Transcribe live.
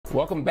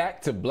Welcome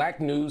back to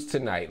Black News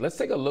Tonight. Let's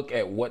take a look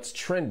at what's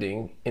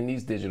trending in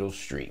these digital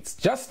streets.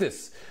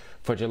 Justice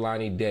for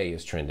Jelani Day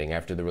is trending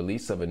after the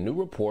release of a new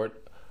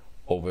report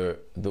over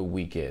the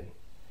weekend.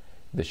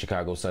 The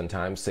Chicago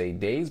Sun-Times say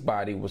Day's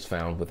body was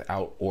found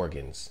without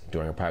organs.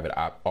 During a private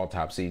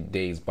autopsy,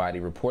 Day's body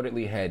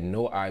reportedly had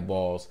no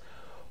eyeballs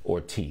or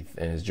teeth,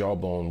 and his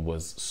jawbone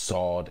was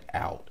sawed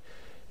out.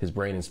 His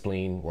brain and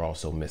spleen were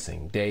also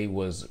missing. Day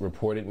was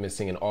reported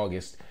missing in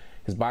August.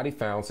 His body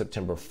found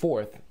September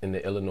 4th in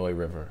the Illinois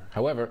River.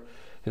 However,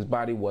 his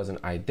body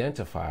wasn't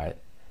identified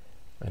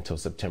until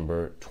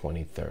September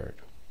 23rd.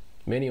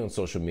 Many on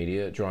social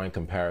media drawing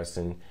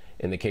comparison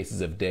in the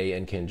cases of Day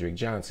and Kendrick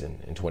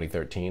Johnson. In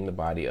 2013, the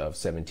body of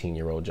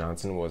 17-year-old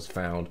Johnson was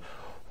found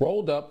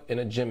rolled up in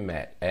a gym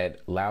mat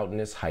at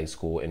Loudness High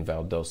School in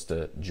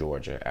Valdosta,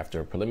 Georgia.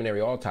 After a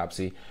preliminary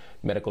autopsy,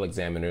 medical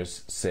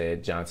examiners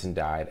said Johnson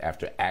died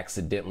after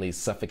accidentally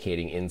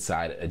suffocating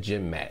inside a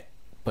gym mat.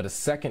 But a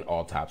second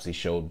autopsy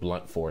showed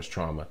blunt force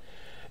trauma.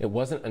 It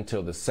wasn't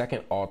until the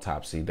second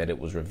autopsy that it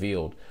was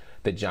revealed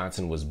that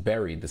Johnson was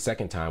buried the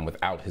second time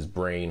without his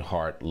brain,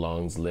 heart,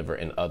 lungs, liver,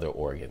 and other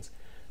organs.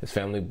 His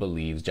family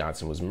believes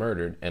Johnson was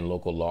murdered, and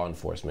local law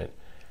enforcement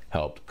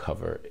helped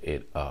cover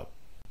it up.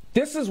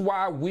 This is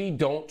why we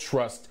don't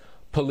trust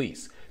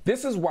police.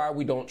 This is why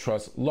we don't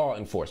trust law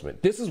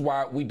enforcement. This is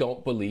why we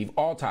don't believe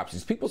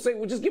autopsies. People say,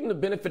 well, just give them the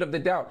benefit of the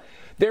doubt.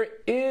 There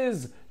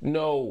is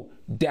no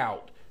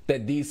doubt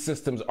that these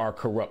systems are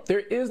corrupt. There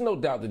is no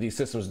doubt that these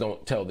systems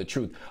don't tell the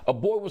truth. A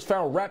boy was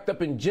found wrapped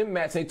up in gym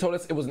mats and they told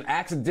us it was an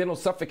accidental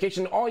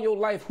suffocation. All your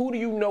life, who do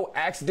you know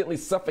accidentally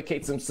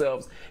suffocates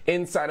themselves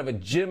inside of a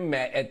gym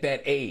mat at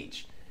that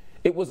age?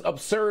 It was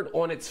absurd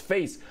on its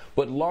face,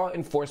 but law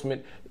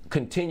enforcement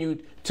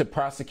continued to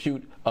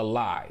prosecute a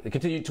lie. They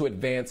continued to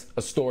advance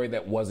a story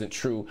that wasn't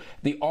true.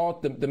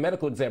 The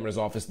medical examiner's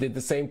office did the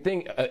same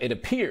thing, it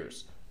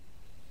appears.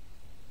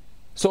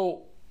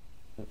 So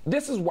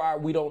this is why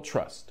we don't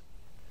trust.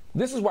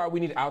 This is why we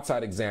need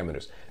outside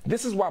examiners.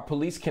 This is why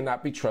police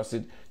cannot be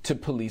trusted to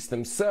police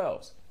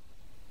themselves.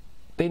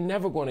 They're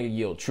never going to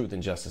yield truth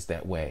and justice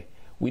that way.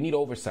 We need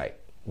oversight.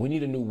 We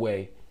need a new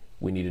way.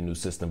 We need a new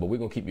system. But we're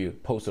going to keep you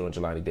posted on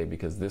Jelani Day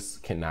because this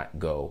cannot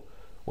go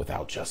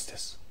without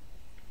justice.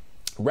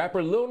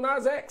 Rapper Lil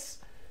Nas X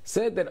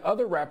said that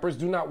other rappers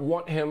do not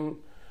want him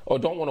or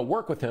don't want to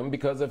work with him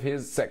because of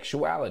his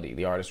sexuality.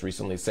 The artist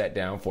recently sat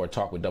down for a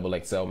talk with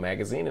XXL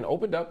magazine and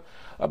opened up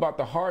about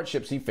the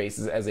hardships he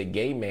faces as a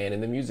gay man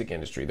in the music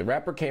industry. The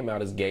rapper came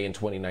out as gay in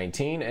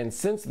 2019 and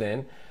since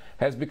then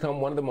has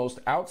become one of the most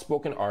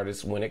outspoken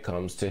artists when it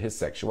comes to his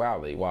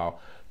sexuality.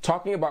 While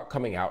talking about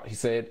coming out, he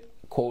said,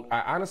 quote,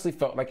 "I honestly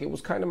felt like it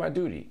was kind of my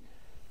duty."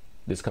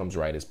 This comes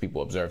right as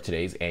people observe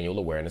today's annual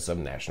awareness of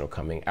National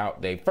Coming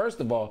Out Day. First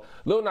of all,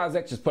 Lil Nas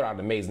X just put out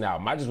an amazing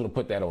album. I just want to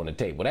put that on the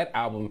table. That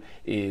album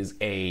is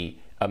a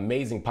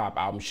amazing pop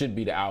album, should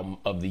be the album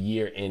of the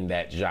year in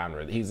that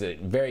genre. He's a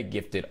very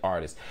gifted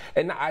artist.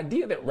 And the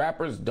idea that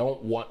rappers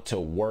don't want to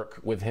work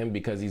with him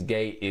because he's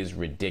gay is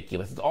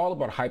ridiculous. It's all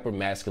about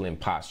hyper-masculine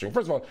posturing.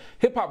 First of all,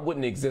 hip-hop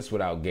wouldn't exist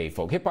without gay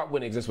folk. Hip-hop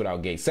wouldn't exist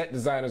without gay set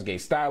designers, gay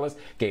stylists,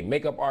 gay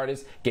makeup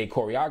artists, gay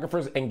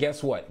choreographers, and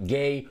guess what?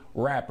 Gay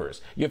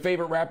rappers. Your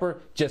favorite rapper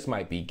just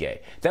might be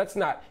gay. That's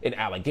not an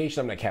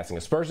allegation. I'm not casting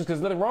aspersions because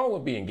there's nothing wrong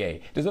with being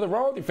gay. There's nothing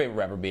wrong with your favorite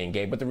rapper being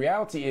gay, but the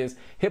reality is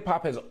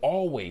hip-hop has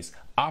always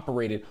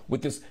operated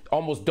with this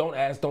almost don't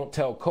ask, don't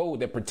tell code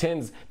that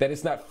pretends that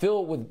it's not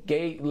filled with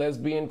gay,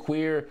 lesbian,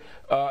 queer,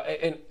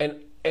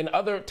 and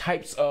other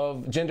types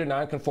of gender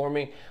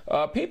non-conforming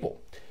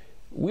people.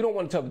 We don't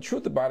want to tell the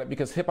truth about it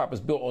because hip-hop is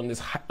built on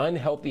this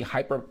unhealthy,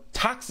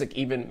 hyper-toxic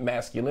even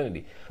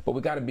masculinity. But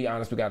we got to be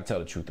honest, we got to tell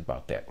the truth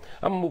about that.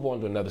 I'm going to move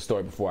on to another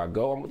story before I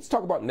go. Let's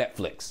talk about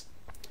Netflix.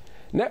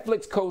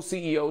 Netflix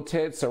co-CEO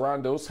Ted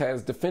Sarandos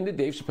has defended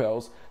Dave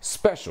Chappelle's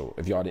special.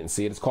 If y'all didn't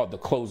see it, it's called The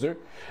Closer.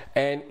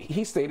 And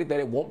he stated that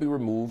it won't be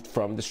removed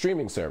from the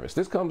streaming service.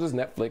 This comes as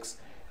Netflix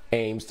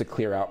aims to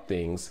clear out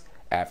things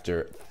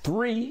after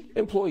 3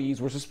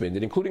 employees were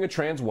suspended, including a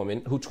trans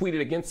woman who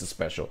tweeted against the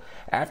special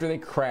after they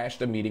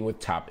crashed a meeting with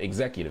top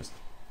executives.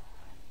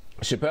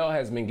 Chappelle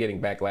has been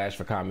getting backlash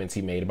for comments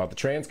he made about the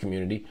trans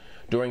community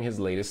during his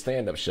latest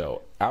stand-up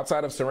show.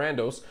 Outside of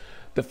Sarandos,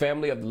 the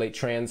family of the late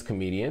trans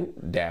comedian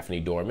Daphne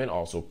Dorman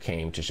also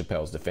came to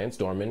Chappelle's defense.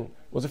 Dorman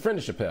was a friend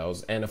of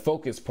Chappelle's and a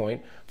focus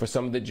point for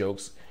some of the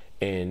jokes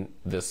in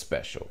the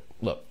special.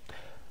 Look,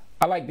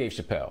 I like Dave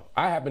Chappelle.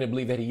 I happen to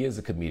believe that he is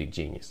a comedic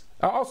genius.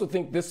 I also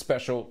think this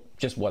special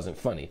just wasn't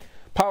funny.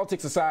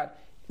 Politics aside,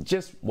 it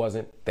just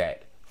wasn't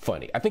that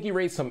funny. I think he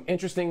raised some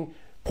interesting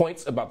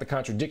points about the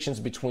contradictions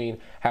between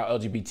how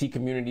LGBT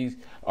communities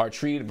are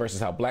treated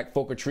versus how black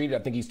folk are treated.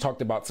 I think he's talked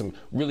about some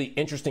really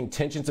interesting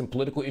tensions and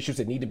political issues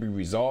that need to be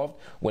resolved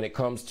when it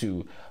comes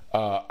to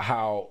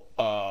how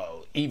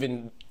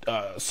even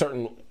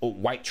certain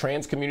white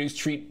trans communities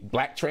treat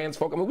black trans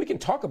folk. I mean, we can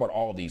talk about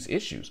all these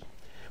issues,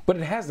 but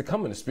it has to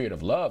come in a spirit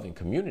of love and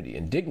community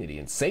and dignity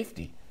and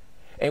safety.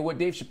 And what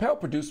Dave Chappelle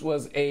produced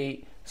was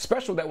a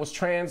special that was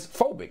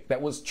transphobic,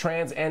 that was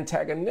trans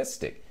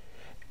antagonistic.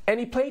 and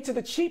he played to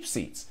the cheap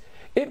seats.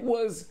 It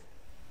was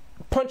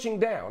punching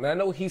down. And I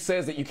know he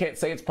says that you can't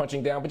say it's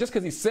punching down, but just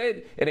because he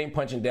said it ain't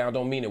punching down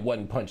don't mean it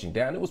wasn't punching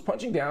down. It was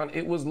punching down.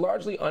 It was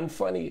largely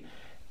unfunny,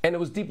 and it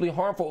was deeply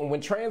harmful. And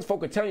when trans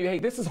folk are telling you, hey,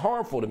 this is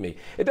harmful to me,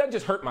 it doesn't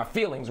just hurt my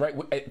feelings,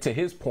 right? To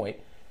his point,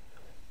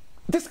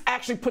 this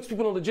actually puts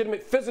people in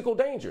legitimate physical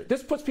danger.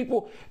 This puts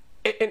people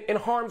in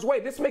harm's way.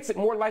 This makes it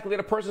more likely that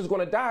a person is going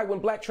to die when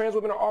black trans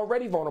women are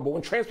already vulnerable,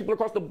 when trans people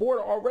across the board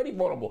are already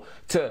vulnerable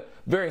to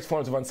various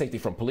forms of unsafety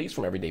from police,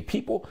 from everyday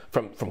people,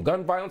 from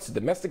gun violence to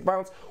domestic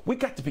violence. We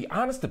got to be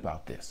honest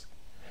about this.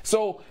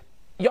 So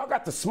y'all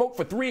got the smoke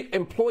for 3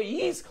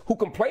 employees who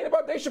complain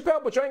about Dave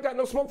Chappelle, but you ain't got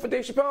no smoke for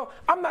Dave Chappelle.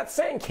 I'm not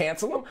saying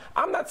cancel him.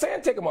 I'm not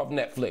saying take him off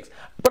Netflix.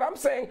 But I'm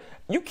saying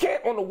you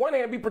can't, on the one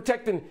hand, be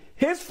protecting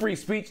his free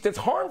speech that's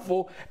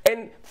harmful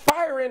and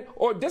firing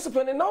or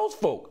disciplining those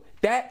folk.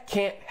 That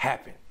can't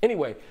happen.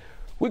 Anyway,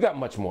 we got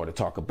much more to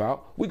talk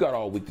about. We got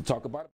all week to talk about it.